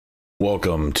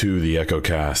Welcome to the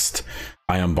EchoCast.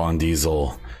 I am Bon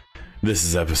Diesel. This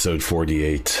is episode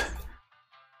 48.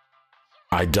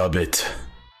 I dub it,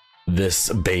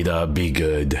 This Beta Be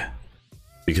Good,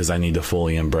 because I need to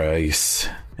fully embrace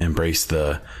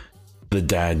the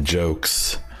dad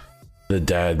jokes, the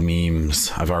dad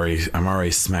memes. I'm already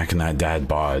smacking that dad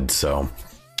bod, so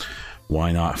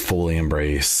why not fully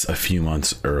embrace a few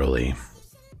months early?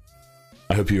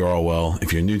 I hope you're all well.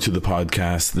 If you're new to the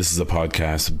podcast, this is a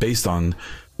podcast based on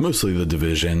mostly The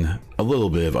Division, a little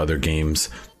bit of other games,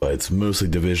 but it's mostly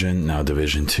Division, now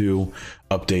Division 2,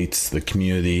 updates, the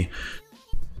community,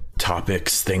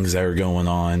 topics, things that are going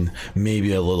on,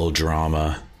 maybe a little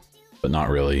drama, but not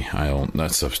really.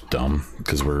 That stuff's dumb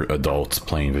because we're adults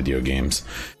playing video games.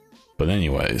 But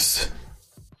anyways,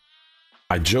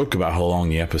 I joke about how long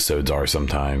the episodes are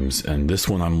sometimes, and this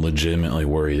one I'm legitimately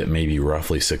worried at maybe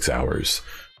roughly 6 hours.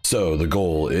 So the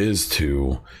goal is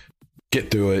to get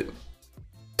through it,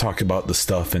 talk about the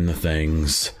stuff and the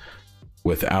things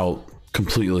without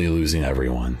completely losing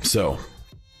everyone. So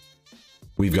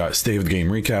we've got State of the Game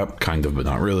recap, kind of, but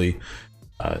not really.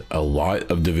 A lot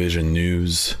of Division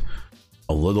news,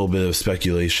 a little bit of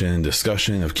speculation,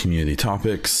 discussion of community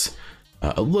topics,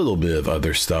 a little bit of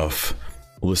other stuff,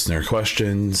 listener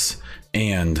questions,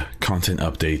 and content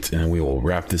updates, and we will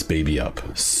wrap this baby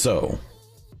up. So,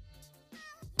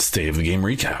 State of the Game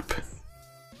recap.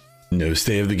 No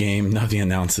State of the Game, nothing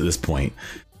announced at this point.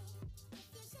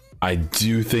 I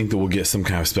do think that we'll get some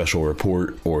kind of special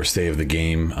report or State of the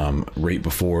Game right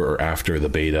before or after the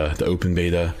beta, the open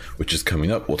beta, which is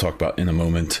coming up. We'll talk about in a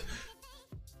moment.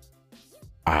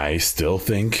 I still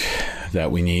think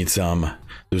that we need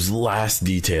those last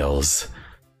details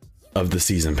of the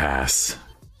season pass.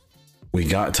 We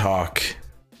got talk,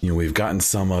 we've gotten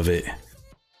some of it.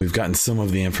 We've gotten some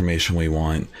of the information we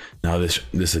want. Now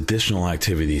this additional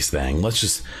activities thing, let's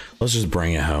just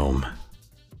bring it home.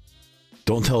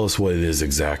 Don't tell us what it is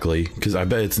exactly, because I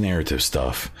bet it's narrative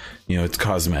stuff. It's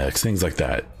cosmetics, things like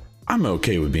that. I'm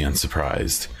okay with being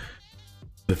surprised.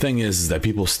 The thing is that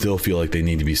people still feel like they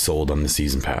need to be sold on the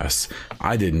season pass.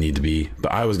 I didn't need to be,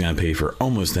 but I was going to pay for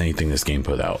almost anything this game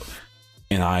put out.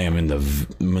 And I am in the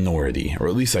minority, or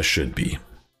at least I should be.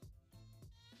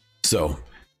 So,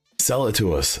 sell it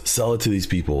to us. Sell it to these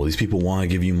people. These people want to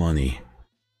give you money.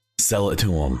 Sell it to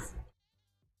them.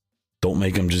 Don't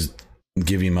make them just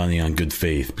give you money on good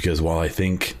faith, because while I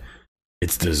think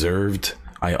it's deserved,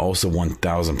 I also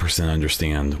 1000%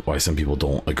 understand why some people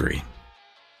don't agree.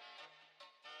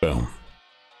 Boom.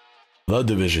 The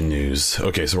Division news.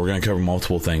 Okay, so we're going to cover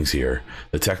multiple things here.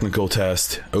 The technical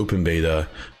test, open beta,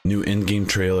 new in-game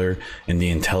trailer, and the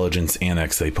intelligence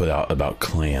annex they put out about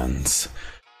clans.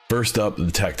 First up,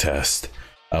 the tech test.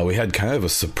 We had kind of a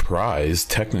surprise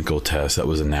technical test that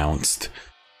was announced.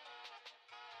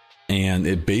 And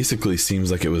it basically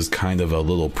seems like it was kind of a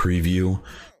little preview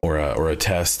or a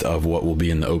test of what will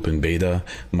be in the open beta,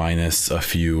 minus a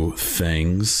few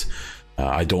things.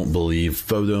 I don't believe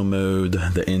photo mode,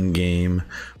 the in-game,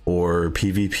 or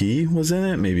PvP was in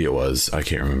it. Maybe it was. I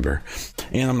can't remember.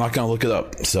 And I'm not going to look it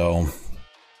up. So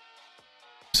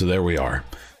there we are.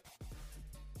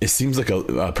 It seems like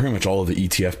pretty much all of the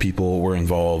ETF people were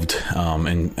involved.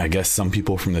 And I guess some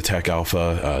people from the tech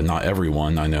alpha, not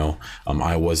everyone, I know.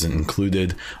 I wasn't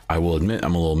included. I will admit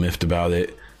I'm a little miffed about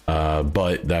it.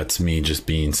 But that's me just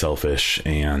being selfish,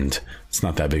 and it's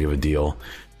not that big of a deal.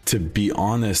 To be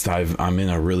honest, I'm in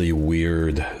a really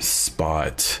weird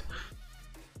spot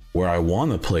where I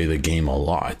want to play the game a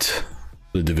lot,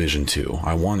 the Division 2.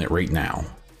 I want it right now.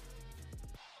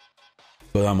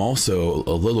 But I'm also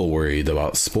a little worried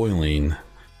about spoiling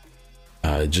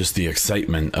just the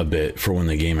excitement a bit for when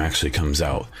the game actually comes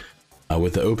out.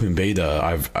 With the open beta,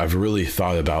 I've really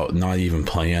thought about not even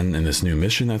playing in this new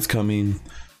mission that's coming,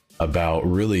 about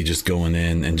really just going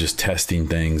in and just testing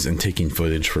things and taking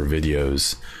footage for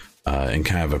videos and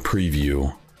kind of a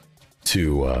preview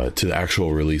to the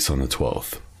actual release on the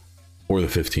 12th or the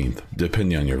 15th,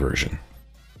 depending on your version.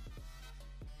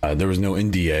 There was no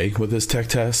NDA with this tech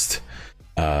test,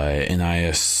 and I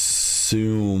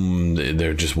assume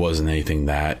there just wasn't anything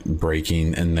that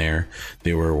breaking in there.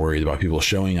 They were worried about people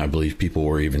showing. I believe people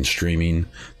were even streaming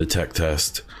the tech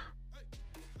test.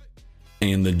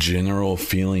 And the general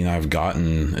feeling I've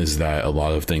gotten is that a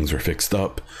lot of things were fixed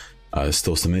up.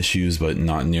 Still some issues, but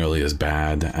not nearly as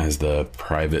bad as the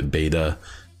private beta.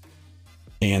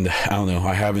 And I don't know,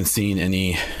 I haven't seen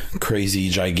any crazy,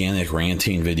 gigantic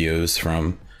ranting videos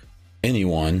from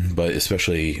anyone, but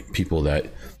especially people that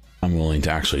I'm willing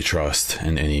to actually trust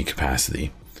in any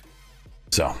capacity.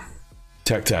 So,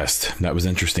 tech test, that was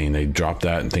interesting. They dropped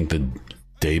that, I think, the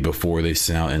day before they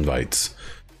sent out invites.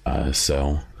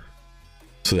 So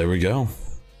there we go.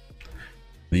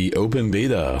 The open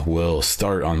beta will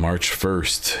start on March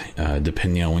 1st,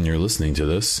 depending on when you're listening to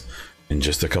this, in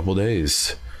just a couple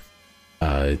days.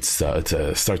 It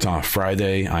starts on a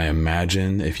Friday. I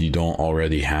imagine if you don't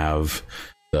already have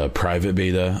the private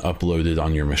beta uploaded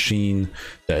on your machine,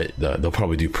 that they'll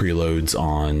probably do preloads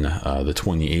on the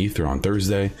 28th or on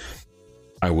Thursday.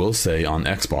 I will say on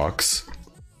Xbox,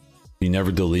 you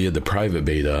never deleted the private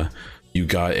beta. You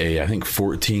got I think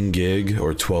 14 gig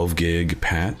or 12 gig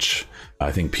patch.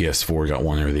 I think PS4 got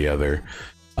one or the other.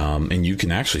 And you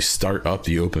can actually start up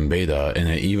the open beta, and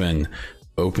it even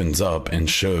opens up and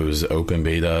shows open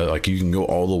beta. Like, you can go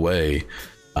all the way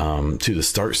to the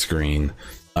start screen,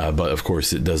 but of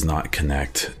course it does not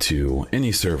connect to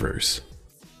any servers.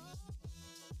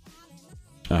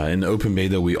 In the open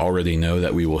beta, we already know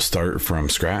that we will start from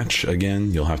scratch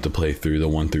again. You'll have to play through the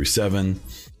 1 through 7.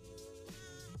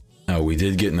 We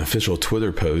did get an official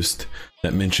Twitter post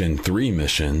that mentioned 3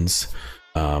 missions.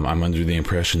 I'm under the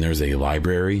impression there's a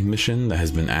library mission that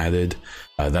has been added.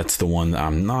 That's the one that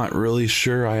I'm not really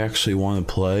sure I actually want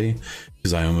to play,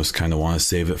 because I almost kind of want to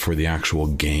save it for the actual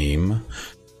game.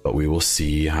 But we will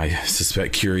see. I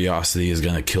suspect curiosity is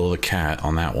going to kill the cat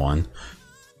on that one.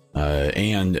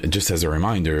 And just as a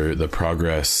reminder, the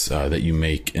progress that you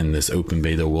make in this open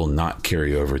beta will not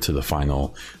carry over to the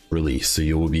final release. So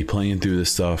you will be playing through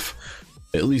this stuff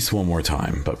at least one more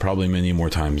time, but probably many more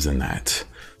times than that.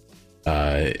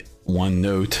 One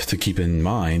note to keep in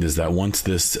mind is that once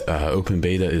this open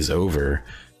beta is over,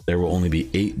 there will only be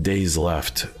 8 days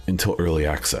left until early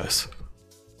access.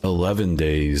 11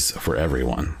 days for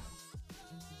everyone.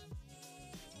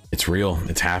 It's real.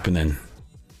 It's happening.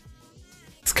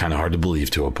 It's kind of hard to believe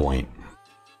to a point.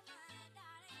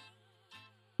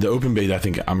 The open beta, I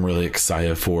think I'm really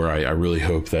excited for. I really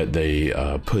hope that they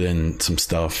put in some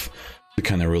stuff to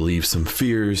kind of relieve some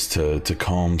fears, to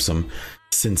calm some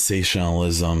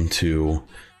sensationalism, to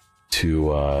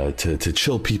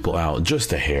chill people out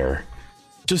just a hair,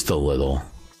 just a little,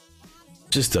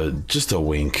 just a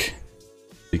wink,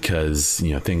 because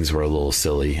things were a little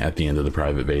silly at the end of the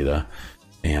private beta.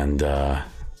 And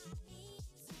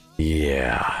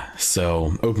yeah,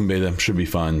 so open beta should be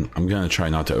fun. I'm gonna try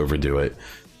not to overdo it,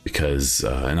 because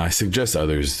and I suggest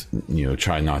others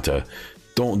try not to.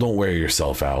 Don't wear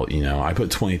yourself out. I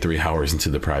put 23 hours into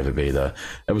the private beta.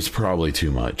 That was probably too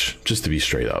much, just to be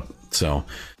straight up. So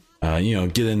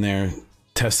get in there,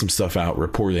 test some stuff out,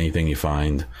 report anything you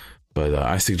find, but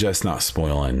I suggest not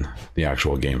spoiling the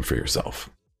actual game for yourself.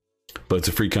 But it's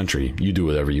a free country. You do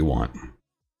whatever you want.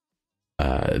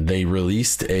 They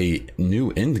released a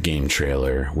new endgame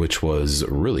trailer, which was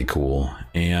really cool,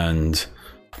 and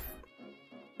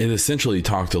it essentially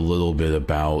talked a little bit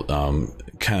about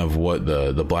kind of what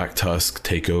the Black Tusk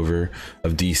takeover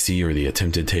of DC, or the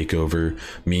attempted takeover,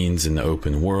 means in the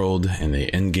open world and the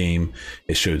endgame.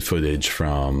 It showed footage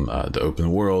from the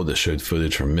open world. It showed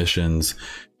footage from missions.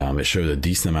 It showed a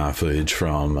decent amount of footage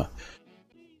from,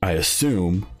 I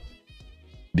assume,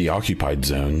 the occupied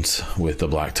zones with the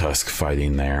Black Tusk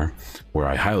fighting there, where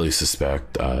I highly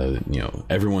suspect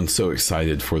everyone's so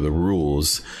excited for the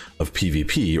rules of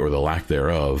PvP, or the lack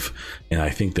thereof, and I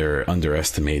think they're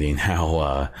underestimating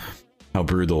how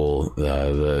brutal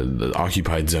the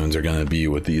occupied zones are going to be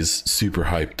with these super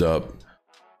hyped up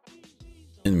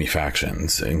enemy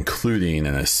factions, including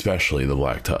and especially the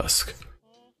Black Tusk.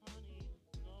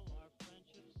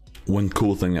 One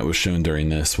cool thing that was shown during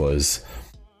this was,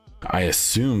 I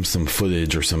assume, some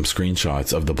footage or some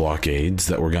screenshots of the blockades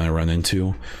that we're going to run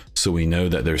into. So we know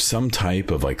that there's some type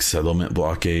of settlement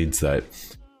blockades that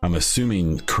I'm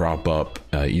assuming crop up,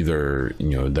 either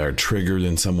they're triggered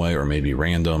in some way or maybe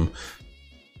random.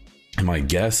 And my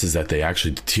guess is that they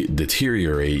actually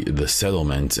deteriorate the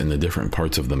settlements in the different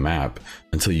parts of the map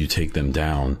until you take them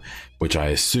down, which I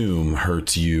assume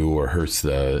hurts you or hurts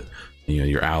the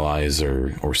your allies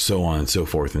or so on and so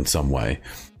forth in some way.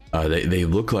 They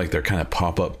look like they're kind of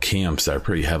pop-up camps that are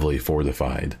pretty heavily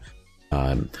fortified.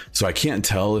 So I can't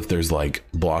tell if there's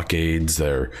blockades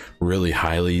that are really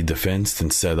highly defensed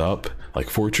and set up like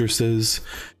fortresses,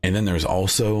 and then there's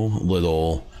also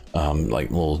little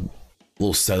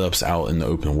setups out in the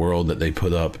open world that they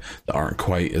put up that aren't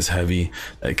quite as heavy.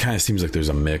 It kind of seems like there's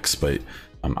a mix, but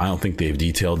I don't think they've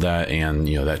detailed that, and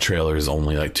that trailer is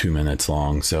only 2 minutes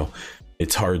long, so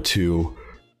it's hard to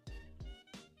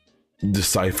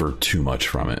decipher too much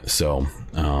from it. So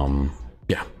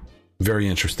yeah, very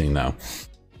interesting though.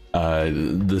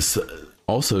 This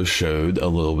also showed a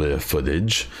little bit of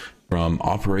footage from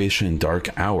Operation Dark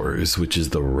Hours, which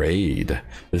is the raid.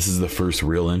 This is the first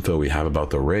real info we have about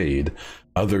the raid.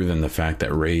 other than the fact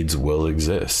that raids will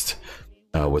exist.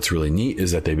 What's really neat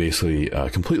is that they basically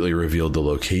completely revealed the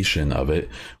location of it,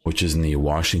 which is in the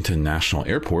Washington National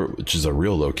Airport, which is a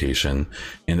real location.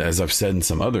 And as I've said in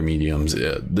some other mediums,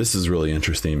 this is really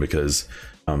interesting because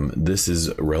this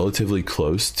is relatively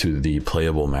close to the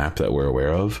playable map that we're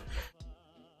aware of,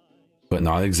 but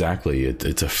not exactly.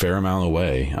 It's a fair amount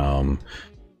away.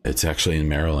 It's actually in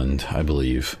Maryland, I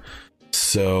believe.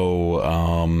 So,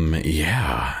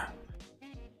 yeah.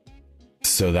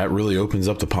 So that really opens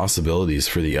up the possibilities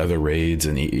for the other raids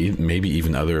and maybe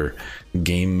even other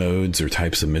game modes or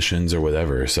types of missions or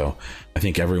whatever. So I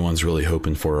think everyone's really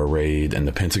hoping for a raid in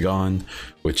the Pentagon,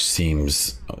 which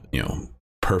seems,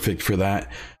 perfect for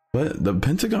that. But the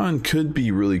Pentagon could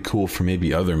be really cool for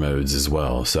maybe other modes as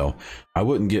well. So I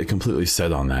wouldn't get completely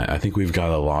set on that. I think we've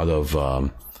got a lot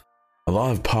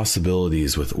of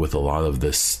possibilities with a lot of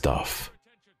this stuff.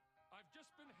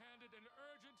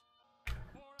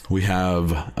 We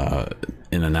have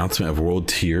an announcement of World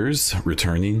Tiers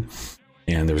returning,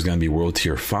 and there's going to be World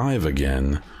Tier 5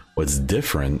 again. What's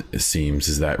different, it seems,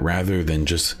 is that rather than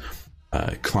just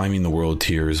climbing the World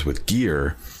Tiers with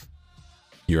gear,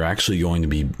 you're actually going to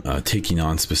be taking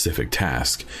on specific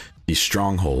tasks, these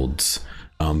strongholds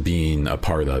being a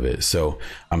part of it. So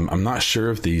I'm not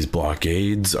sure if these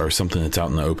blockades are something that's out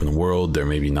in the open world. They're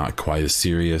maybe not quite as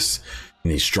serious.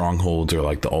 And these strongholds are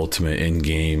like the ultimate end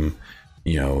game,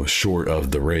 short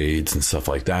of the raids and stuff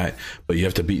like that. But you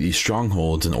have to beat these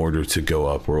strongholds in order to go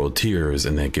up world tiers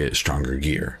and then get stronger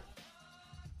gear.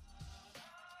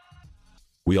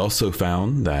 We also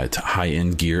found that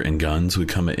high-end gear and guns would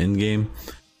come at in-game.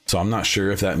 So I'm not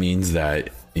sure if that means that,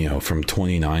 from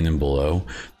 29 and below,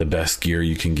 the best gear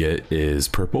you can get is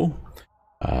purple.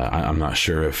 I'm not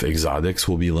sure if exotics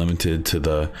will be limited to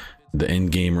the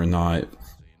end game or not.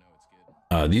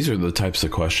 These are the types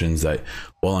of questions that,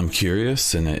 while I'm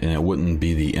curious and it wouldn't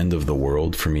be the end of the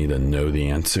world for me to know the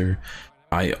answer,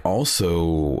 I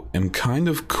also am kind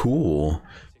of cool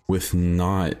with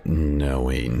not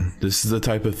knowing. This is the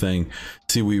type of thing.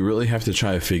 See, we really have to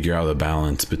try to figure out a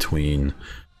balance between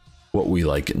what we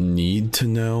need to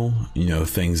know,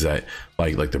 things that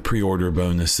like the pre-order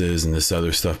bonuses and this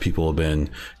other stuff people have been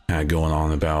kind of going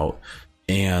on about,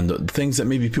 and things that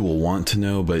maybe people want to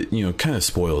know, but kind of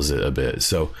spoils it a bit.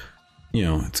 So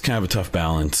it's kind of a tough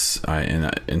balance.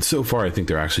 And so far I think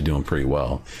they're actually doing pretty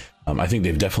well. I think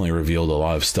they've definitely revealed a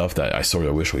lot of stuff that I sort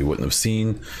of wish we wouldn't have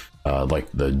seen,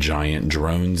 like the giant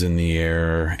drones in the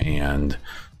air and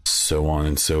so on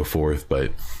and so forth.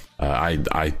 But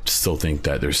I still think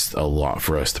that there's a lot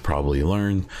for us to probably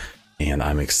learn, and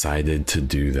I'm excited to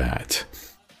do that.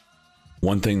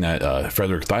 One thing that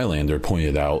Frederick Thylander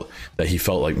pointed out that he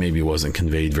felt like maybe wasn't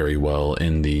conveyed very well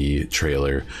in the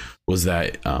trailer was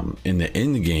that in the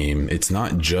end game, it's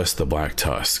not just the Black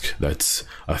Tusk that's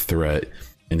a threat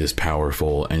and is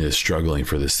powerful and is struggling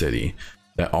for the city.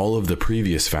 That all of the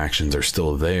previous factions are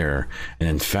still there, and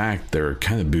in fact they're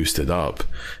kind of boosted up,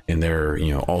 and they're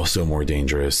also more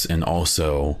dangerous, and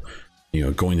also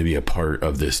going to be a part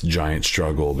of this giant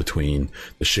struggle between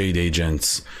the Shade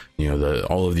Agents,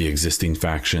 all of the existing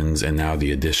factions, and now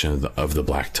the addition of the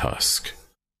Black Tusk.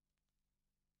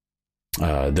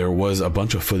 There was a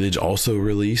bunch of footage also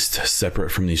released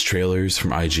separate from these trailers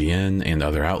from IGN and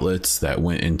other outlets that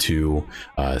went into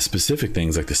specific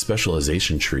things like the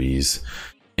specialization trees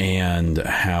and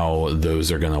how those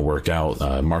are going to work out.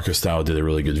 Marco Style did a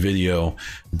really good video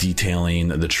detailing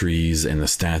the trees and the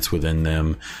stats within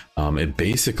them. It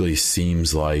basically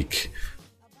seems like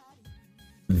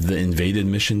the invaded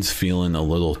missions feeling a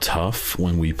little tough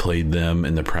when we played them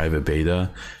in the private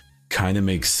beta kind of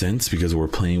makes sense because we're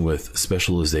playing with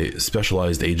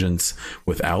specialized agents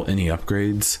without any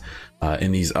upgrades,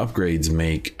 and these upgrades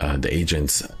make the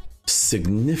agents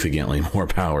significantly more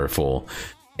powerful.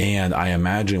 And I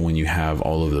imagine when you have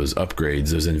all of those upgrades,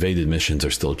 those invaded missions are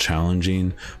still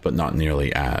challenging, but not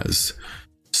nearly as.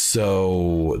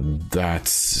 So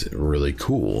that's really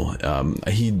cool.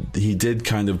 He did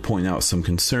kind of point out some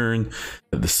concern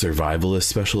that the survivalist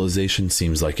specialization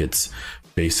seems like it's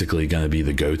basically going to be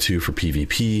the go-to for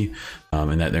PvP,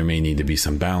 and that there may need to be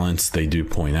some balance. They do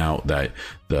point out that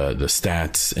the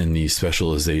stats in these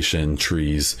specialization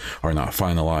trees are not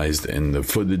finalized in the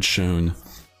footage shown,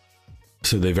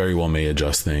 so they very well may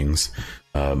adjust things.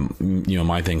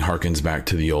 My thing harkens back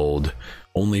to the old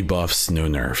only buffs, no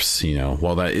nerfs.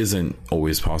 While that isn't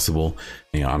always possible,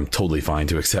 I'm totally fine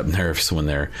to accept nerfs when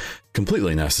they're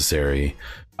completely necessary.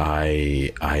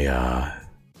 I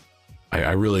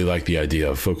really like the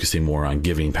idea of focusing more on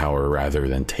giving power rather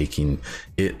than taking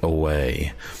it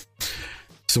away.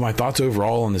 So my thoughts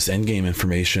overall on this endgame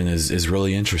information is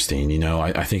really interesting. You know,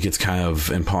 I think it's kind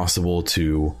of impossible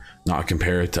to not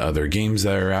compare it to other games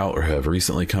that are out or have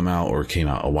recently come out or came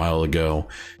out a while ago.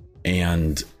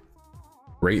 And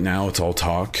right now it's all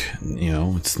talk. You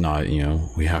know, it's not, you know,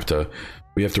 we have to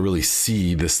really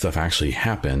see this stuff actually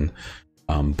happen.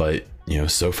 But you know,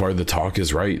 so far the talk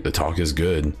is right. The talk is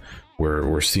good.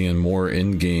 We're seeing more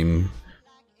in-game,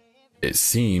 it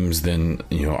seems, than,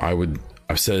 you know,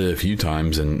 I've said it a few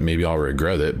times and maybe I'll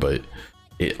regret it, but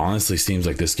it honestly seems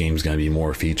like this game's going to be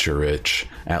more feature rich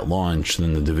at launch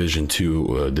than the Division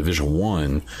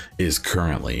 1 is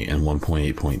currently in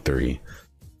 1.8.3.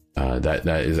 That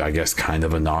is, I guess, kind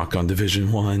of a knock on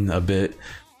Division 1 a bit.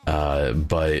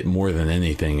 But more than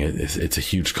anything, it's a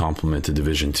huge compliment to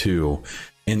Division 2.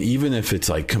 And even if it's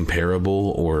like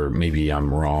comparable, or maybe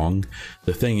I'm wrong,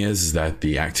 the thing is that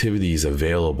the activities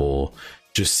available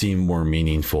just seem more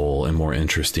meaningful and more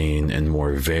interesting and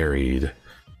more varied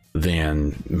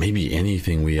than maybe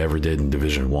anything we ever did in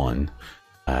Division 1.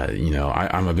 You know,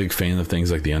 I'm a big fan of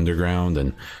things like the Underground,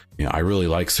 and you know, I really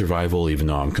like survival, even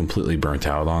though I'm completely burnt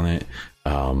out on it.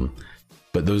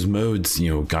 But those modes, you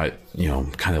know, got, you know,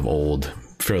 kind of old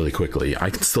fairly quickly. I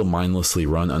can still mindlessly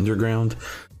run Underground,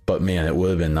 but man, it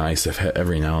would have been nice if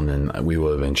every now and then we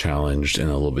would have been challenged in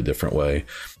a little bit different way.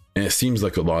 And it seems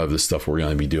like a lot of the stuff we're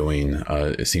going to be doing,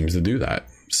 it seems to do that.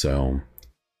 So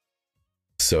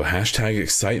hashtag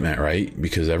excitement, right?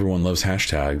 Because everyone loves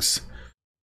hashtags.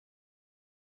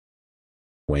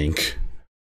 Wink.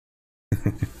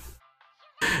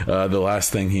 The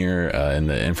last thing here in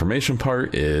the information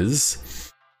part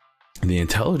is the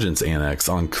intelligence annex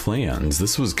on clans.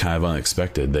 This was kind of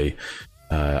unexpected.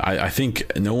 I think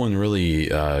no one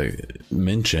really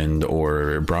mentioned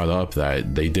or brought up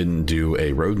that they didn't do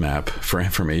a roadmap for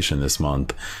information this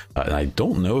month. And I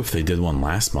don't know if they did one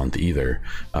last month either.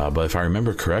 But if I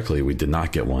remember correctly, we did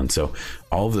not get one. So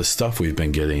all of the stuff we've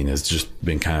been getting has just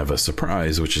been kind of a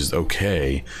surprise, which is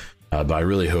okay. But I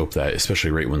really hope that,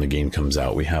 especially right when the game comes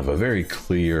out, we have a very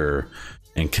clear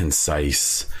and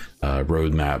concise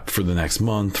roadmap for the next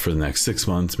month, for the next 6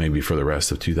 months, maybe for the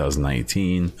rest of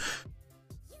 2019.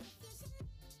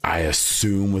 I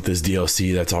assume with this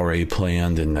DLC that's already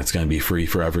planned and that's going to be free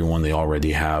for everyone, they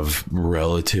already have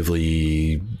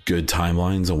relatively good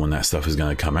timelines on when that stuff is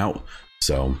going to come out.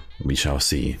 So we shall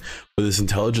see. But this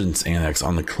intelligence annex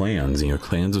on the clans, you know,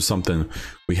 clans are something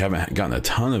we haven't gotten a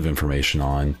ton of information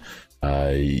on.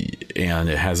 And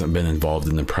it hasn't been involved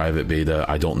in the private beta.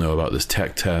 I don't know about this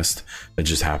tech test that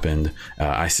just happened.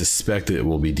 I suspect it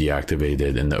will be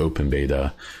deactivated in the open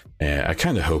beta. I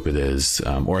kind of hope it is,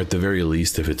 or at the very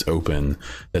least, if it's open,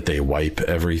 that they wipe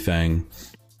everything,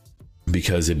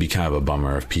 because it'd be kind of a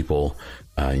bummer if people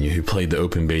who played the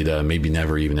open beta maybe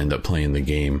never even end up playing the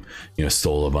game, you know,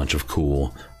 stole a bunch of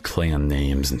cool clan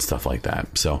names and stuff like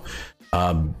that. So,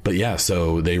 but yeah,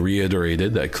 so they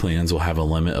reiterated that clans will have a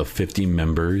limit of 50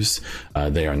 members.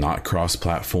 They are not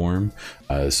cross-platform.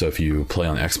 So if you play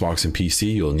on Xbox and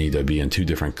PC, you'll need to be in 2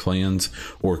 different clans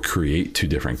or create 2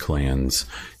 different clans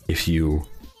if you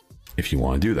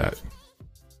want to do that.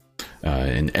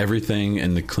 And everything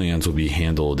in the clans will be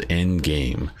handled in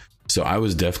game. So I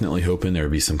was definitely hoping there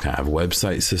would be some kind of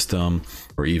website system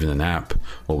or even an app.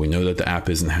 Well, we know that the app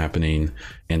isn't happening,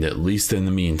 and at least in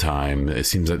the meantime, it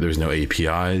seems like there's no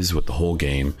APIs with the whole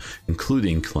game,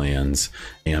 including clans,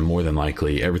 and more than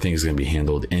likely everything is going to be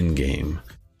handled in game.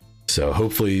 So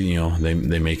hopefully, you know,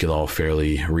 they make it all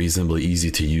fairly reasonably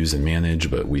easy to use and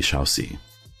manage, but we shall see.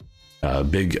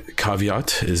 Big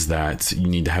caveat is that you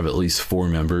need to have at least 4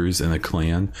 members in a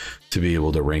clan to be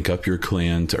able to rank up your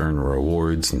clan, to earn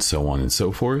rewards, and so on and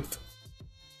so forth.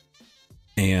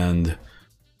 And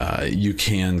you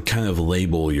can kind of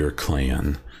label your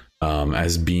clan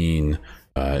as being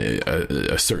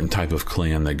a certain type of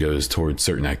clan that goes towards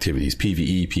certain activities: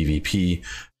 PvE, PvP,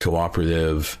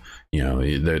 cooperative. You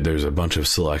know, there's a bunch of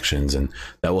selections, and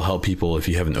that will help people. If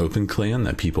you have an open clan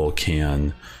that people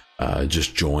can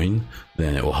just join,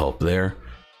 then it will help there.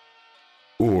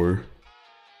 Or,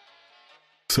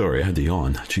 sorry, I had to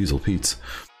yawn. Jeez, Pete's.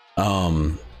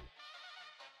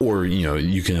 Or, you know,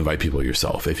 you can invite people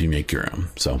yourself if you make your own.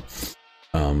 So,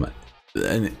 and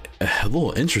a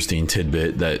little interesting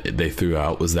tidbit that they threw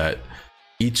out was that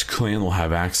each clan will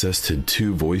have access to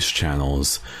 2 voice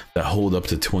channels that hold up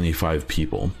to 25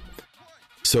 people.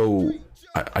 So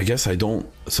I guess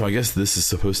this is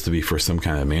supposed to be for some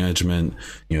kind of management,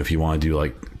 you know, if you want to do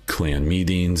like clan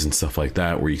meetings and stuff like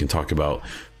that, where you can talk about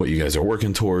what you guys are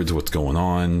working towards, what's going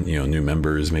on, you know, new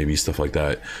members, maybe stuff like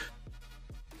that.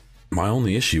 My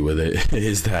only issue with it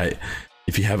is that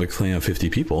if you have a clan of 50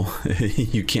 people,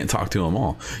 you can't talk to them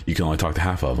all. You can only talk to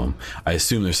half of them. I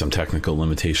assume there's some technical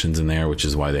limitations in there, which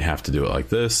is why they have to do it like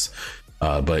this.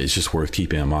 But it's just worth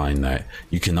keeping in mind that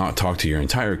you cannot talk to your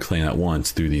entire clan at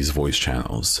once through these voice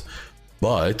channels.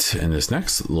 But in this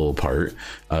next little part,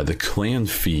 the clan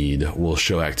feed will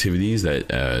show activities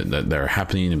that are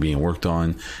happening and being worked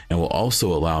on, and will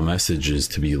also allow messages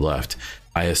to be left,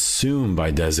 I assume,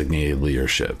 by designated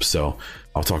leadership. So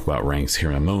I'll talk about ranks here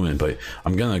in a moment, but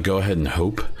I'm going to go ahead and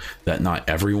hope that not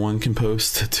everyone can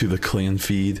post to the clan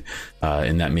feed,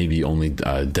 and that maybe only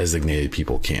designated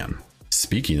people can.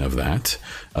 Speaking of that,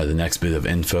 the next bit of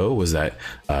info was that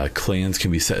clans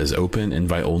can be set as open,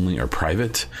 invite only, or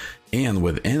private. And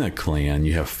within a clan,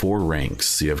 you have 4 ranks.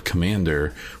 So you have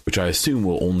commander, which I assume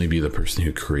will only be the person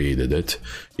who created it.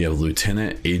 You have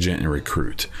lieutenant, agent, and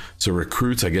recruit. So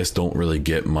recruits, I guess, don't really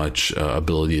get much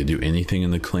ability to do anything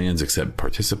in the clans except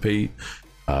participate.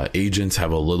 Agents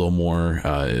have a little more,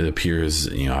 it appears.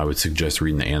 I would suggest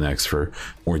reading the annex for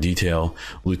more detail.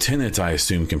 Lieutenants, I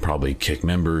assume, can probably kick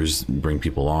members, bring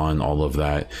people on, all of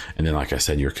that. And then, like I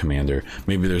said, your commander.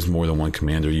 Maybe there's more than one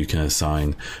commander you can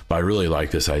assign, but I really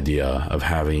like this idea of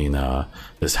having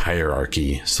this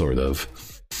hierarchy, sort of.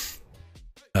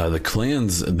 The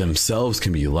clans themselves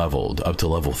can be leveled up to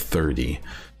level 30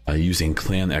 using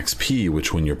clan XP,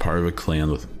 which when you're part of a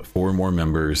clan with 4 or more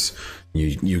members,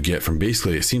 you get from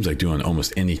basically, it seems like doing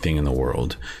almost anything in the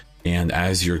world. And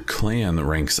as your clan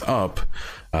ranks up,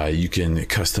 you can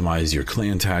customize your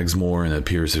clan tags more, and it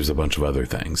appears there's a bunch of other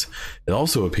things. It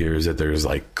also appears that there's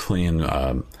like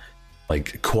clan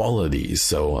like qualities,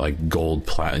 so like gold,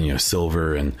 platinum,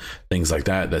 silver, and things like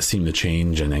that seem to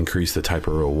change and increase the type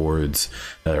of rewards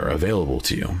that are available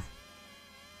to you.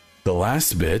 The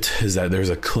last bit is that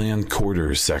there's a clan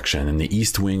quarters section in the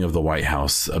east wing of the White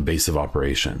House, a base of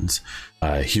operations.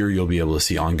 Here you'll be able to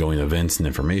see ongoing events and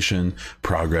information,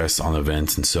 progress on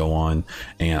events, and so on.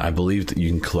 And I believe that you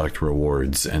can collect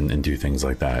rewards and do things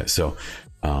like that. So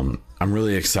I'm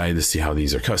really excited to see how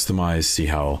these are customized, see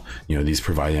how these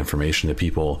provide information to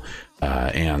people.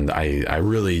 And I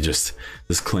really just,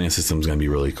 this clan system is going to be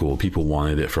really cool. People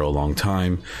wanted it for a long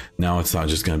time. Now it's not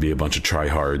just going to be a bunch of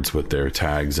tryhards with their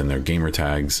tags and their gamer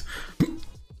tags.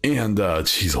 And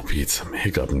geez, oh Pete, I'm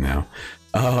hiccuping now.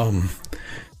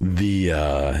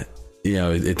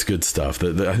 It's good stuff.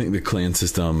 I think the clan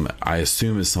system, I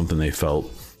assume, is something they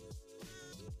felt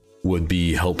would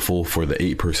be helpful for the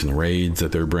 8-person raids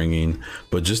that they're bringing.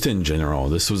 But just in general,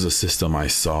 this was a system I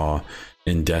saw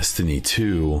in Destiny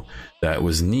 2 that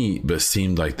was neat, but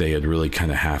seemed like they had really kind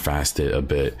of half-assed it a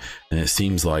bit. And it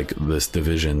seems like this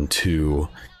Division 2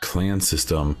 clan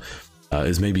system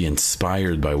is maybe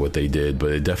inspired by what they did,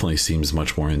 but it definitely seems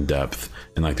much more in depth,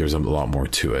 and like there's a lot more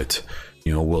to it.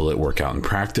 Will it work out in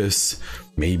practice?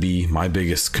 Maybe. My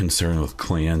biggest concern with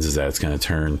clans is that it's going to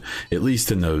turn, at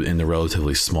least in the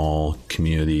relatively small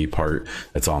community part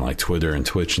that's on like Twitter and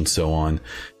Twitch and so on,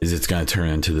 is it's going to turn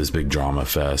into this big drama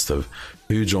fest of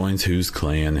who joins whose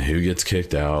clan, who gets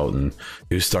kicked out, and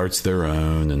who starts their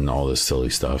own, and all this silly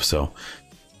stuff. So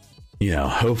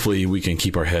hopefully we can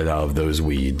keep our head out of those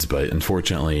weeds. But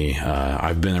unfortunately,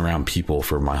 I've been around people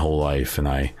for my whole life, and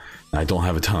I don't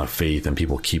have a ton of faith in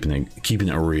people keeping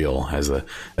it real, as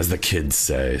the kids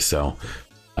say. So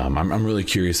I'm really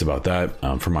curious about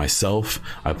that. For myself,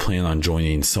 I plan on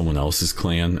joining someone else's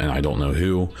clan, and I don't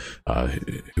know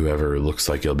whoever looks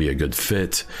like it'll be a good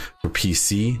fit for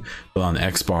PC. But on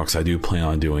Xbox, I do plan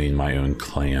on doing my own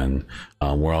clan,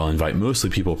 where I'll invite mostly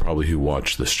people probably who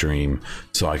watch the stream,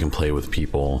 so I can play with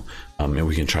people, and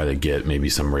we can try to get maybe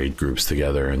some raid groups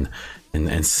together and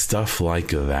stuff like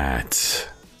that.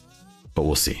 But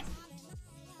we'll see.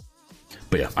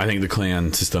 But yeah, I think the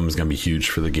clan system is going to be huge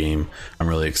for the game. I'm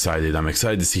really excited. I'm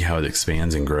excited to see how it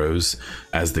expands and grows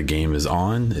as the game is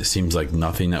on. It seems like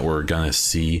nothing that we're going to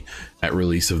see at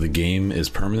release of the game is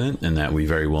permanent, and that we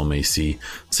very well may see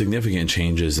significant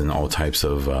changes in all types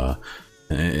of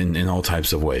in all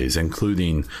types of ways,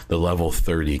 including the level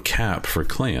 30 cap for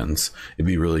clans. It'd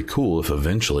be really cool if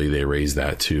eventually they raise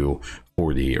that to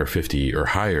 40 or 50 or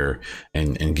higher,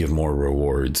 and give more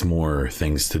rewards, more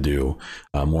things to do,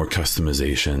 more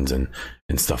customizations and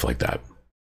stuff like that.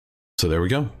 So there we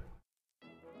go.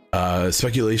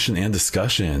 Speculation and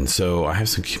discussion. So I have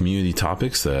some community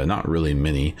topics, not really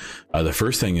many. The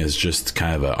first thing is just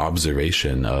kind of an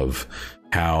observation of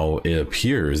how it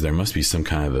appears there must be some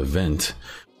kind of event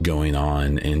going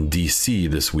on in DC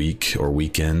this week or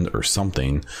weekend or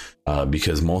something,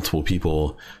 because multiple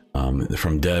people,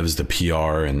 from devs to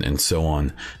PR and so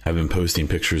on, have been posting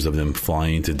pictures of them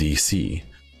flying to DC.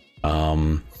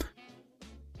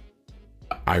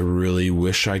 I really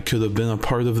wish I could have been a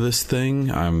part of this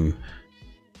thing. I'm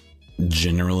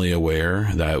generally aware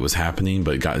that it was happening,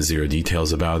 but got zero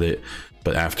details about it.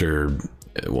 But after,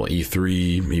 well,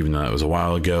 E3, even though it was a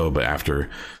while ago, but after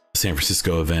the San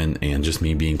Francisco event and just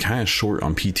me being kind of short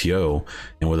on PTO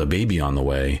and with a baby on the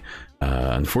way,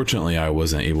 unfortunately, I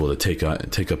wasn't able to take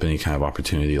up any kind of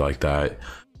opportunity like that.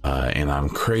 And I'm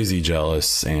crazy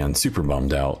jealous and super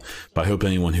bummed out. But I hope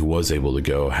anyone who was able to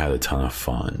go had a ton of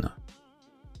fun.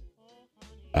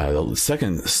 The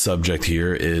second subject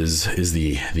here is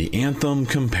the Anthem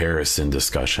comparison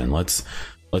discussion. Let's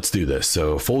do this.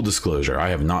 So full disclosure, I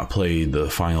have not played the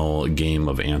final game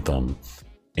of Anthem.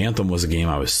 Anthem was a game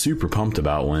I was super pumped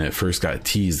about when it first got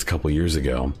teased a couple years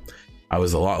ago. I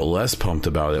was a lot less pumped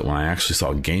about it when I actually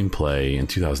saw gameplay in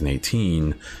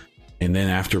 2018. And then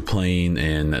after playing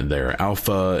in their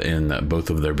alpha and both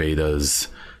of their betas,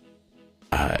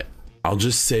 I'll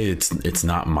just say it's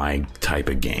not my type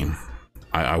of game.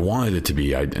 I wanted it to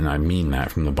be, and I mean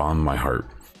that from the bottom of my heart.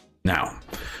 Now,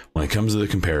 when it comes to the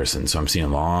comparison, so I'm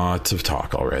seeing lots of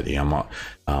talk already.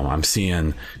 I'm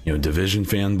seeing, Division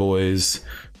fanboys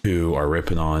who are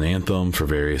ripping on Anthem for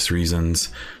various reasons.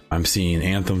 I'm seeing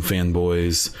Anthem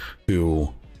fanboys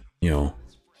who,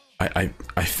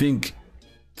 I think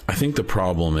the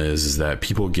problem is that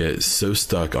people get so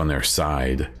stuck on their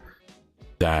side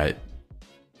that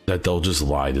they'll just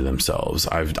lie to themselves.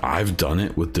 I've done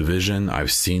it with Division.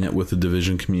 I've seen it with the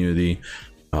Division community,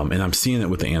 and I'm seeing it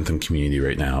with the Anthem community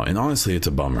right now. And honestly, it's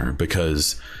a bummer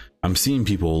because I'm seeing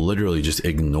people literally just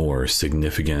ignore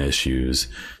significant issues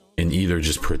and either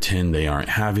just pretend they aren't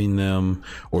having them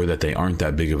or that they aren't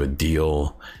that big of a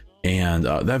deal. And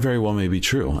that very well may be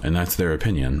true, and that's their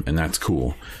opinion, and that's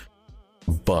cool.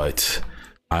 But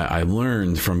I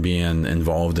learned from being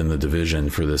involved in the Division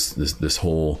for this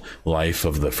whole life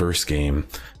of the first game,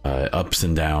 ups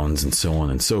and downs and so on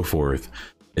and so forth,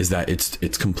 is that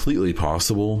it's completely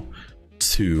possible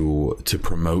to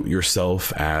promote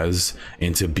yourself as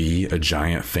and to be a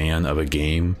giant fan of a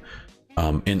game,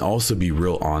 and also be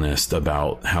real honest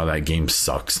about how that game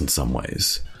sucks in some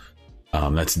ways.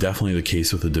 That's definitely the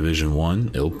case with the Division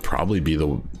 1. It'll probably be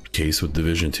the case with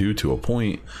Division 2 to a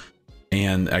point.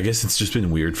 And I guess it's just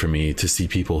been weird for me to see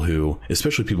people who,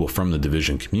 especially people from the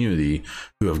Division community,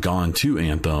 who have gone to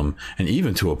Anthem and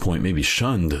even to a point maybe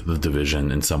shunned the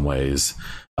Division in some ways,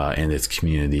 and its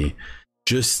community,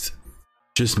 just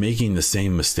making the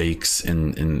same mistakes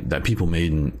in that people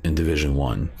made in Division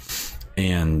 1.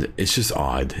 And it's just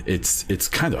odd. It's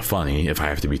kind of funny, if I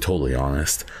have to be totally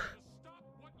honest.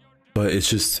 But it's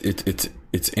just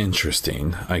it's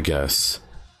interesting, I guess,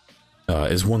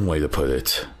 is one way to put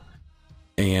it.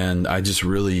 And I just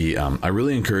really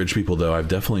encourage people, though. I've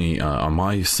definitely on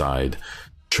my side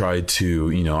tried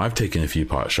to, I've taken a few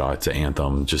pot shots at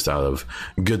Anthem just out of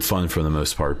good fun for the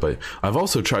most part, but I've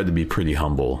also tried to be pretty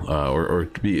humble, or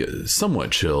to be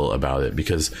somewhat chill about it,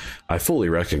 because I fully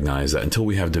recognize that until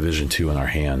we have Division 2 in our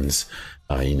hands,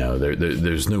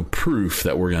 there's no proof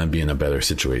that we're going to be in a better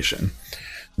situation.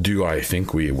 Do I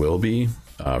think we will be?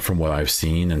 From what I've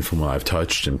seen and from what I've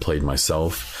touched and played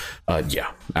myself,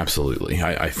 yeah, absolutely.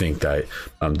 I think that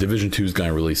Division 2 is going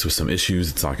to release with some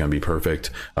issues. It's not going to be perfect.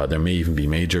 There may even be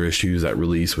major issues at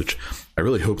release, which I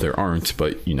really hope there aren't,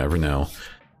 but you never know.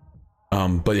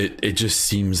 But it just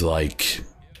seems like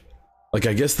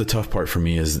I guess the tough part for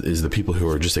me is the people who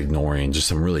are just ignoring just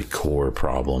some really core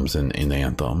problems in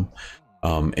Anthem.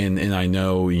 And I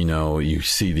know, you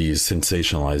see these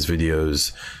sensationalized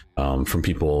videos from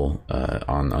people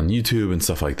on YouTube and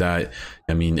stuff like that.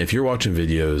 I mean, if you're watching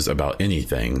videos about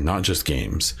anything, not just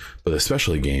games, but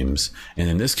especially games, and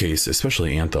in this case,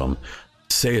 especially Anthem,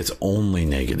 say it's only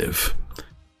negative,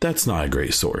 that's not a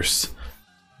great source.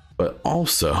 But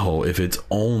also, if it's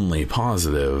only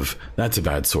positive, that's a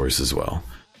bad source as well.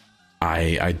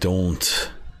 I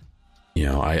don't,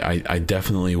 I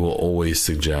definitely will always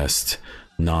suggest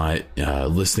not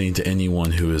listening to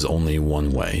anyone who is only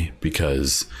one way,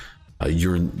 because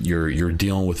you're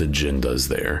dealing with agendas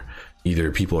there.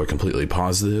 Either people are completely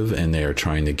positive and they are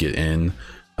trying to get in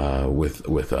with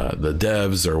the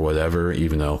devs or whatever,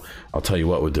 even though I'll tell you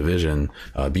what, with Division,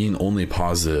 being only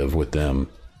positive with them,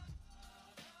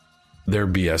 their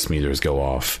BS meters go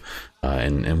off.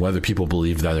 And whether people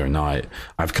believe that or not,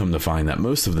 I've come to find that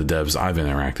most of the devs I've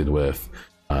interacted with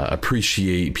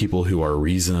appreciate people who are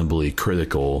reasonably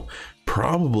critical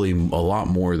probably a lot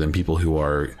more than people who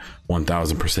are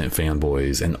 1000%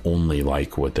 fanboys and only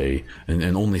like what they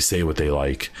and only say what they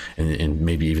like and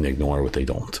maybe even ignore what they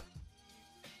don't.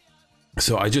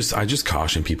 So I just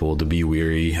caution people to be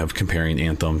weary of comparing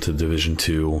Anthem to Division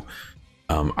 2.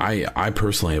 I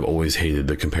personally have always hated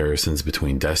the comparisons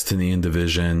between Destiny and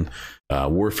Division,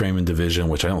 Warframe and Division,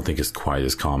 which I don't think is quite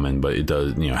as common, but it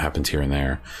does, happens here and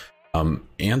there.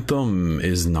 Anthem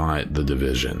is not the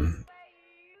Division.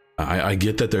 I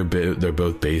get that they're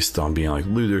both based on being like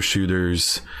looter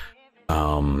shooters,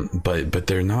 but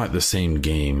they're not the same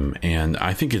game. And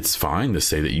I think it's fine to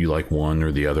say that you like one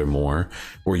or the other more,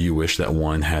 or you wish that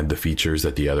one had the features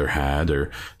that the other had,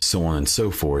 or so on and so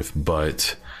forth.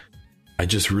 But I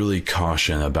just really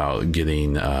caution about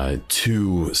getting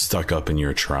too stuck up in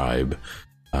your tribe.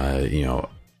 I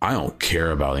don't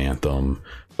care about Anthem,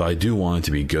 but I do want it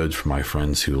to be good for my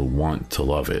friends who want to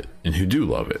love it and who do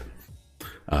love it.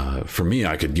 For me,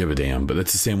 I could give a damn, but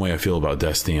that's the same way I feel about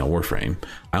Destiny and Warframe.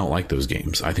 I don't like those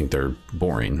games. I think they're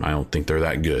boring. I don't think they're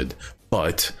that good,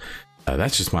 but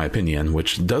that's just my opinion,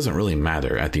 which doesn't really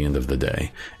matter at the end of the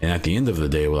day. And at the end of the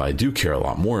day, what I do care a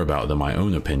lot more about than my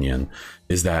own opinion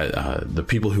is that the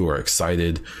people who are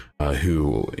excited,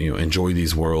 who enjoy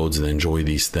these worlds and enjoy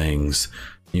these things,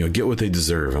 get what they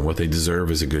deserve, and what they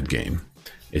deserve is a good game.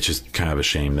 It's just kind of a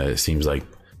shame that it seems like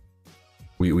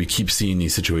we keep seeing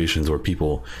these situations where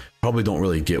people probably don't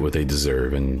really get what they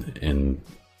deserve, and then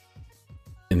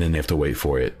they have to wait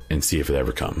for it and see if it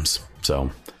ever comes. So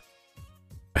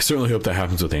I certainly hope that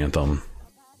happens with Anthem.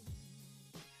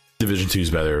 Division 2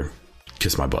 is better.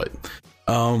 Kiss my butt.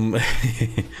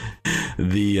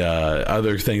 The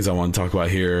other things I want to talk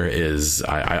about here is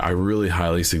I really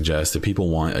highly suggest that people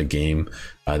want a game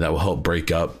that will help break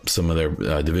up some of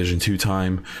their Division 2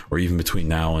 time, or even between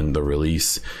now and the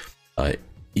release.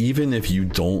 Even if you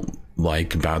don't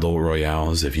like battle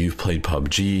royales, if you've played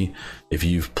PUBG, if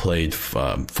you've played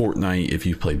Fortnite, if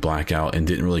you've played Blackout and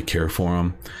didn't really care for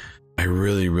them, I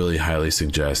really, really highly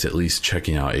suggest at least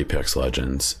checking out Apex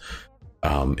Legends.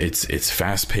 It's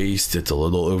fast paced, it's a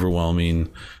little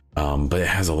overwhelming, but it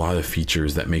has a lot of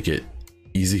features that make it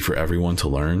easy for everyone to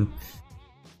learn.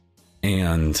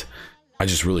 And I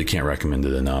just really can't recommend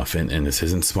it enough. And this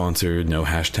isn't sponsored, no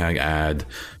hashtag ad.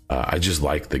 I just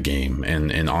like the game.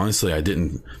 And honestly, I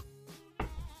didn't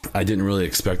really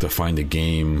expect to find a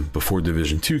game before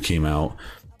Division 2 came out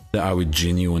that I would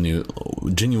genuinely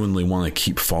want to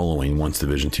keep following once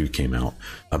Division 2 came out.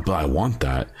 But I want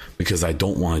that because I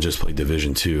don't want to just play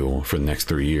Division 2 for the next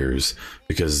 3 years,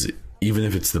 because even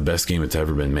if it's the best game that's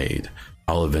ever been made,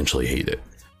 I'll eventually hate it.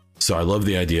 So I love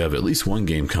the idea of at least one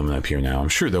game coming up here now. I'm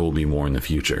sure there will be more in the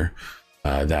future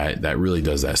that really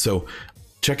does that. So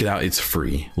check it out. It's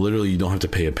free. Literally, you don't have to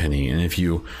pay a penny. And if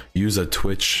you use a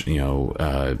Twitch,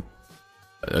 a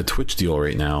Twitch deal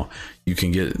right now, you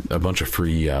can get a bunch of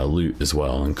free loot as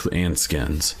well, and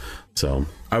skins. So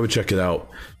I would check it out.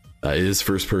 It is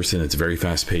first person. It's very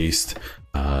fast paced,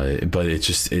 but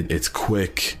it's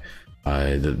quick.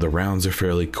 The rounds are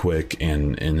fairly quick,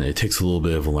 and it takes a little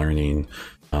bit of learning.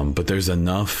 But there's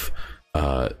enough.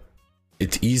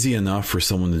 It's easy enough for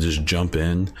someone to just jump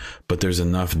in, but there's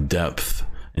enough depth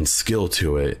and skill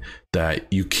to it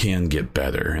that you can get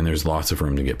better, and there's lots of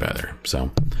room to get better.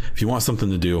 So if you want something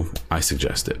to do, I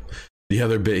suggest it. The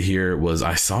other bit here was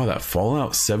I saw that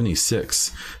Fallout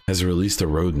 76 has released a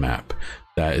roadmap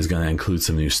that is going to include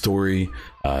some new story,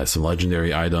 some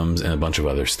legendary items, and a bunch of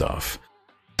other stuff.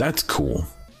 That's cool,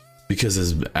 because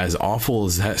as awful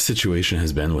as that situation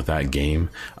has been with that game,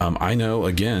 I know,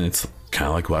 again, it's kind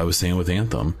of like what I was saying with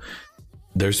Anthem.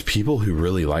 There's people who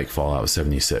really like Fallout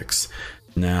 76.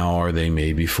 Now, are they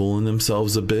maybe fooling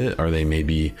themselves a bit? Are they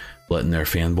maybe letting their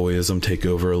fanboyism take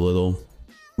over a little?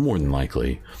 More than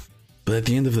likely. But at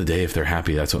the end of the day, if they're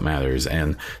happy, that's what matters.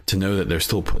 And to know that they're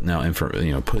still putting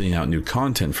out new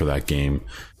content for that game,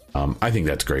 I think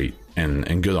that's great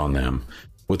and good on them.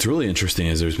 What's really interesting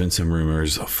is there's been some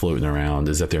rumors floating around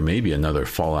is that there may be another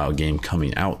Fallout game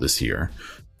coming out this year,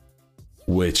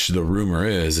 which the rumor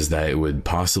is that it would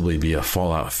possibly be a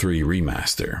Fallout 3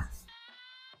 remaster.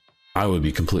 I would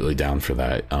be completely down for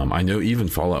that. I know even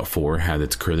Fallout 4 had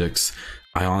its critics.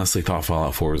 I honestly thought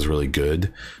Fallout 4 was really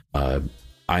good. I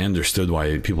understood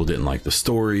why people didn't like the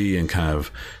story and kind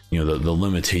of, the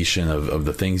limitation of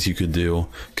the things you could do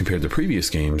compared to previous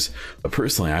games. But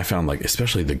personally, I found,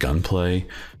 especially the gunplay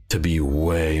to be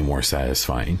way more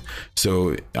satisfying.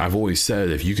 So I've always said,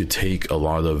 if you could take a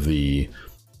lot of the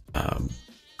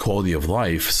quality of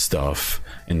life stuff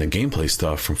and the gameplay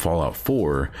stuff from Fallout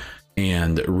 4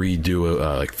 and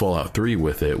redo Fallout 3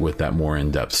 with it, with that more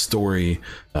in-depth story,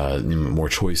 more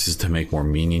choices to make, more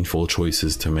meaningful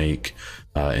choices to make,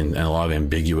 and a lot of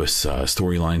ambiguous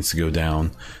storylines to go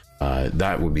down,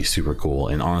 that would be super cool.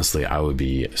 And honestly, I would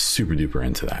be super duper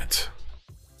into that.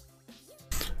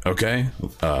 Okay,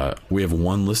 we have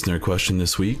one listener question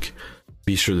this week.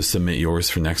 Be sure to submit yours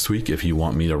for next week if you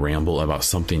want me to ramble about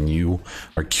something you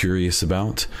are curious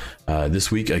about.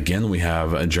 This week, again, we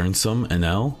have Jernsum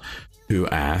NL, who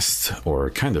asked, or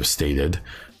kind of stated,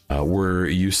 were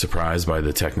you surprised by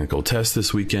the technical test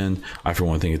this weekend? I, for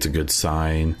one, think it's a good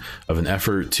sign of an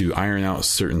effort to iron out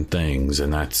certain things,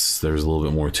 and there's a little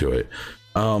bit more to it.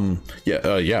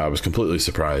 I was completely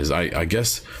surprised. I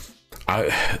guess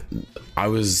I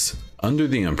was under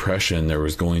the impression there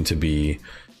was going to be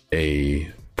a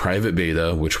private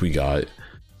beta, which we got,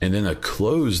 and then a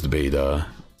closed beta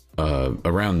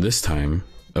around this time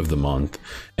of the month,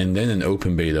 and then an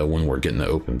open beta when we're getting the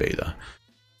open beta.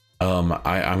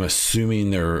 I'm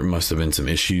assuming there must have been some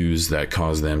issues that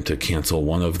caused them to cancel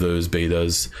one of those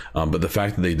betas, but the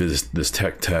fact that they did this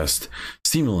tech test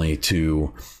seemingly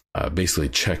to basically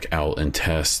check out and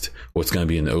test what's going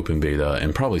to be in the open beta,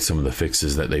 and probably some of the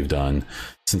fixes that they've done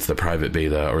since the private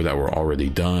beta, or that were already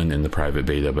done in the private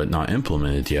beta but not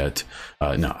implemented yet.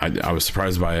 I was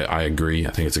surprised by it. I agree. I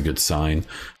think it's a good sign.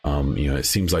 It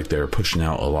seems like they're pushing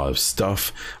out a lot of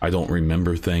stuff. I don't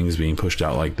remember things being pushed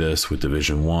out like this with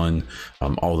Division 1,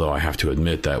 although I have to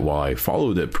admit that while I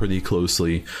followed it pretty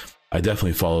closely, I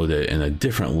definitely followed it in a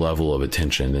different level of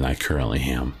attention than I currently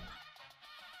am.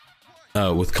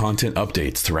 With content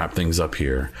updates to wrap things up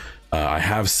here, I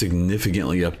have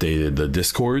significantly updated the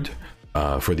Discord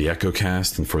for the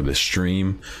EchoCast and for the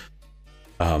stream.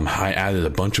 I added a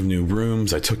bunch of new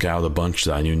rooms. I took out a bunch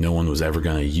that I knew no one was ever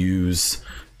going to use.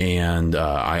 And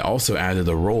I also added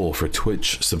a role for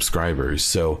Twitch subscribers.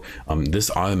 So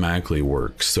this automatically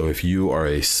works. So if you are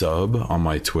a sub on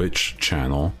my Twitch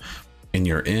channel and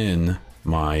you're in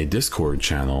my Discord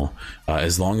channel,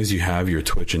 as long as you have your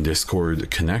Twitch and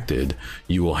Discord connected,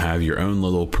 you will have your own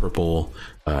little purple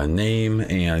name,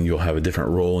 and you'll have a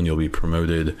different role, and you'll be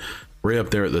promoted right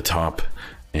up there at the top,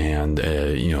 and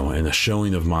in a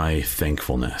showing of my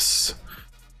thankfulness.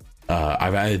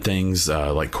 I've added things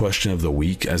like question of the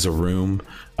week as a room,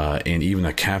 and even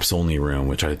a caps only room,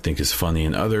 which I think is funny.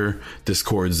 In other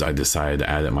Discords, I decided to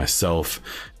add it myself.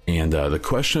 And the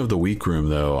question of the week room,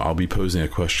 though, I'll be posing a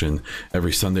question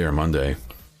every Sunday or Monday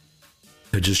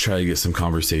to just try to get some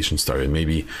conversation started.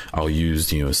 Maybe I'll use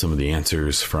some of the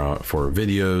answers for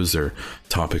videos or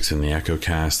topics in the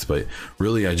EchoCast, but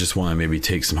really I just want to maybe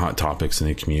take some hot topics in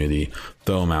the community,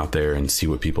 throw them out there, and see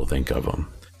what people think of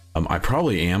them. I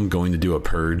probably am going to do a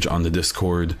purge on the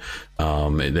Discord.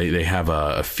 They have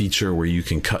a feature where you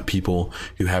can cut people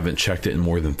who haven't checked it in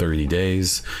more than 30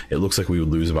 days. It looks like we would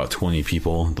lose about 20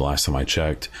 people the last time I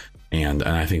checked. And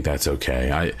I think that's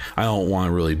okay. I don't want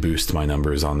to really boost my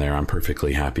numbers on there. I'm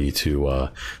perfectly happy to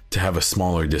have a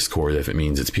smaller Discord if it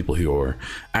means it's people who are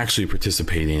actually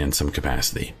participating in some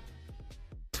capacity.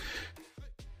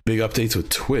 Big updates with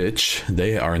Twitch.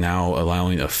 They are now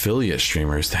allowing affiliate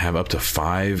streamers to have up to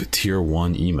 5 tier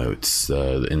 1 emotes.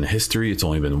 In the history, it's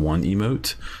only been 1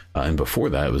 emote, and before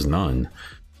that it was none.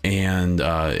 And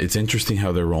it's interesting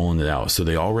how they're rolling it out. So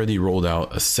they already rolled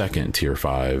out a second tier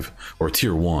 5 or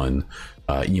tier 1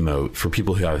 emote for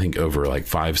people who I think over like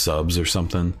 5 subs or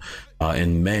something.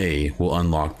 In May, we'll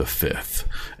unlock the 5th,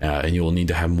 and you will need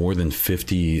to have more than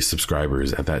 50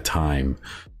 subscribers at that time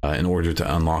in order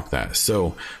to unlock that.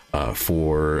 So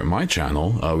for my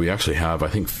channel, we actually have, I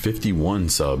think, 51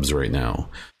 subs right now.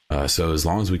 So as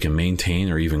long as we can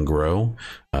maintain or even grow,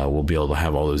 we'll be able to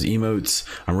have all those emotes.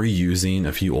 I'm reusing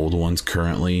a few old ones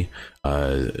currently,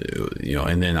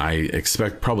 and then I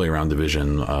expect probably around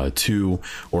Division 2,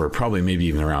 or probably maybe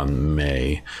even around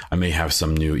May, I may have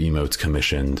some new emotes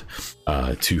commissioned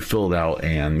to fill it out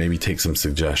and maybe take some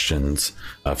suggestions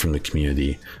from the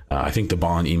community. I think the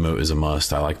Bond emote is a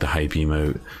must. I like the hype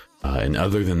emote. And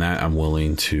other than that, I'm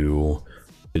willing to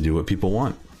do what people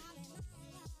want.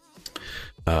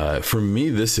 For me,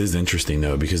 this is interesting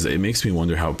though, because it makes me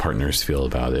wonder how partners feel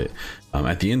about it.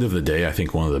 At the end of the day, I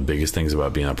think one of the biggest things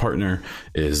about being a partner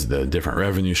is the different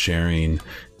revenue sharing,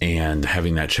 and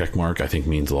having that check mark I think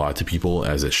means a lot to people,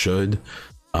 as it should.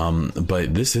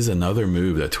 But this is another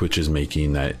move that Twitch is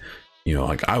making that,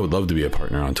 like, I would love to be a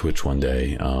partner on Twitch one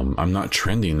day. I'm not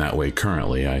trending that way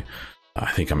currently.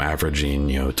 I think I'm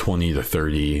averaging 20 to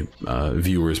 30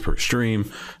 viewers per stream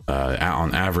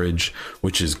on average,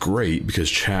 which is great because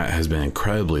chat has been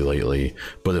incredibly lately,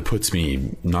 but it puts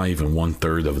me not even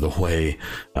 1/3 of the way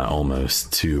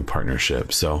almost to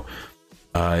partnership. So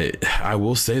I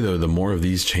will say though, the more of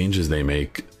these changes they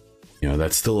make,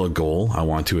 that's still a goal I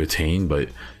want to attain, but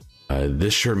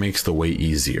this sure makes the way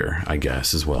easier, I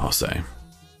guess, is what I'll say.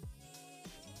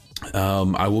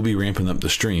 I will be ramping up the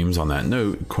streams on that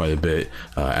note quite a bit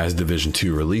as Division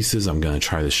 2 releases. I'm going to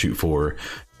try to shoot for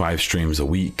 5 streams a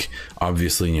week.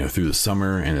 Obviously, through the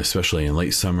summer and especially in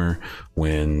late summer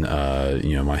when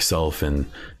myself and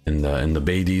the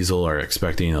Bay Diesel are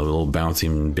expecting a little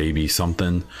bouncing baby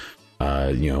something.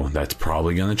 That's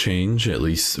probably going to change, at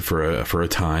least for a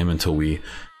time, until we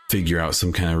figure out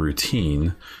some kind of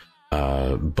routine.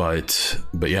 But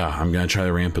yeah, I'm going to try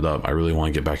to ramp it up. I really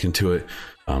want to get back into it.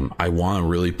 I want to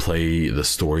really play the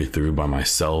story through by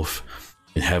myself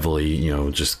and heavily,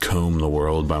 just comb the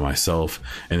world by myself,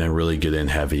 and then really get in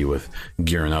heavy with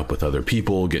gearing up with other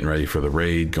people, getting ready for the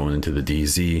raid, going into the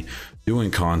DZ, doing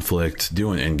conflict,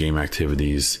 doing end game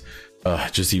activities.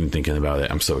 Just even thinking about it,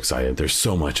 I'm so excited. There's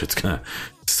so much.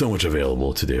 So much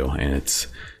available to do, and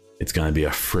it's gonna be a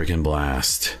freaking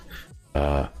blast.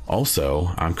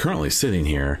 Also, I'm currently sitting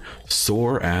here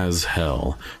sore as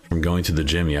hell from going to the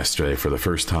gym yesterday for the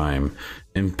first time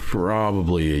in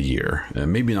probably a year.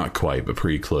 Maybe not quite, but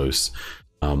pretty close.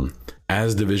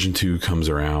 As Division 2 comes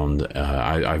around,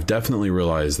 I've definitely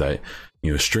realized that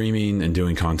streaming and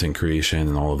doing content creation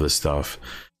and all of this stuff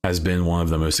has been one of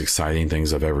the most exciting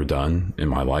things I've ever done in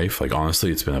my life. Like,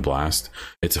 honestly, it's been a blast.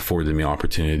 It's afforded me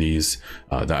opportunities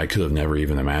that I could have never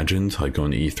even imagined, like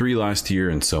going to E3 last year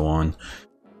and so on.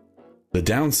 The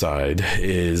downside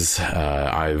is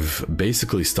I've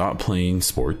basically stopped playing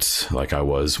sports like I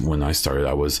was when I started.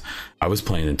 I was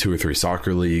playing in 2 or 3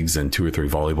 soccer leagues and 2 or 3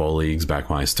 volleyball leagues back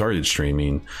when I started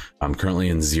streaming. I'm currently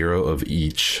in 0 of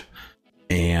each,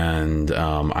 and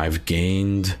I've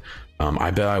gained.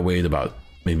 I bet I weighed about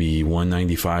maybe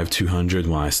 195, 200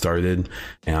 when I started,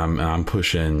 and I'm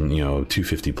pushing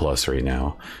 250 plus right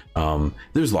now.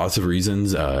 There's lots of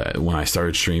reasons. When I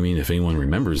started streaming, if anyone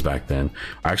remembers back then,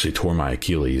 I actually tore my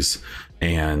Achilles,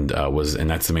 and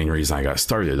that's the main reason I got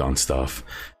started on stuff.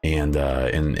 And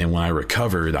when I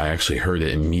recovered, I actually heard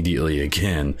it immediately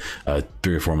again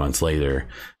 3 or 4 months later,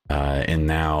 and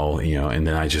now and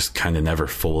then I just kind of never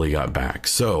fully got back.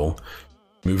 So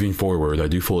moving forward, I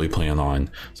do fully plan on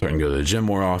starting to go to the gym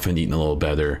more often, eating a little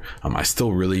better. I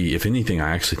still really, if anything,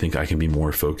 I actually think I can be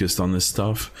more focused on this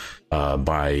stuff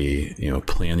by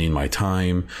planning my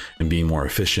time and being more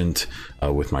efficient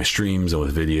with my streams and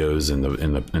with videos and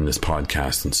in this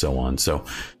podcast and so on. So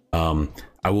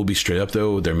I will be straight up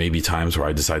though. There may be times where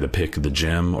I decide to pick the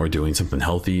gym or doing something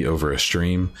healthy over a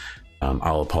stream.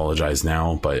 I'll apologize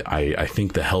now, but I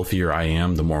think the healthier I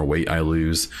am, the more weight I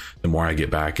lose, the more I get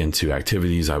back into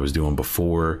activities I was doing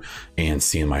before and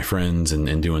seeing my friends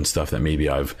and doing stuff that maybe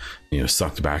I've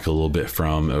sucked back a little bit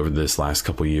from over this last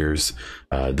couple years,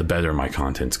 the better my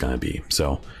content's going to be.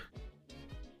 So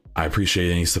I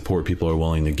appreciate any support people are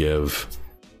willing to give.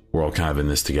 We're all kind of in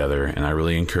this together, and I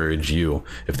really encourage you,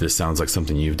 if this sounds like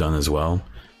something you've done as well,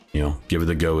 give it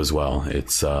a go as well.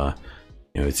 It's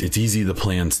it's easy to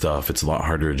plan stuff. It's a lot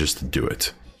harder just to do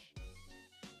it.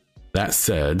 That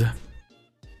said,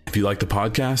 if you like the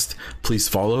podcast, please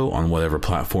follow on whatever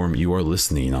platform you are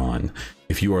listening on.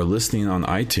 If you are listening on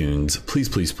iTunes, please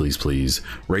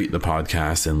rate the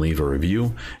podcast and leave a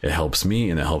review. It helps me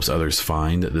and it helps others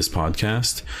find this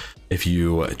podcast. If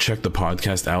you check the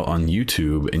podcast out on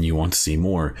YouTube and you want to see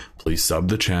more, please sub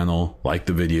the channel, like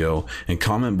the video, and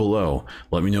comment below.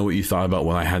 Let me know what you thought about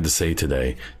what I had to say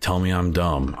today. Tell me I'm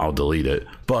dumb, I'll delete it.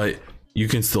 But you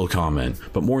can still comment.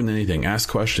 But more than anything, ask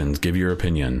questions, give your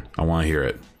opinion. I want to hear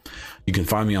it. You can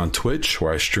find me on Twitch,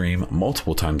 where I stream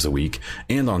multiple times a week,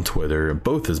 and on Twitter,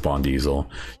 both as Bondiesel.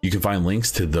 You can find links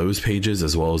to those pages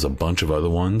as well as a bunch of other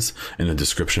ones in the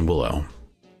description below.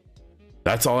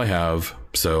 That's all I have,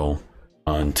 so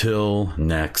until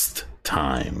next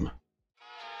time.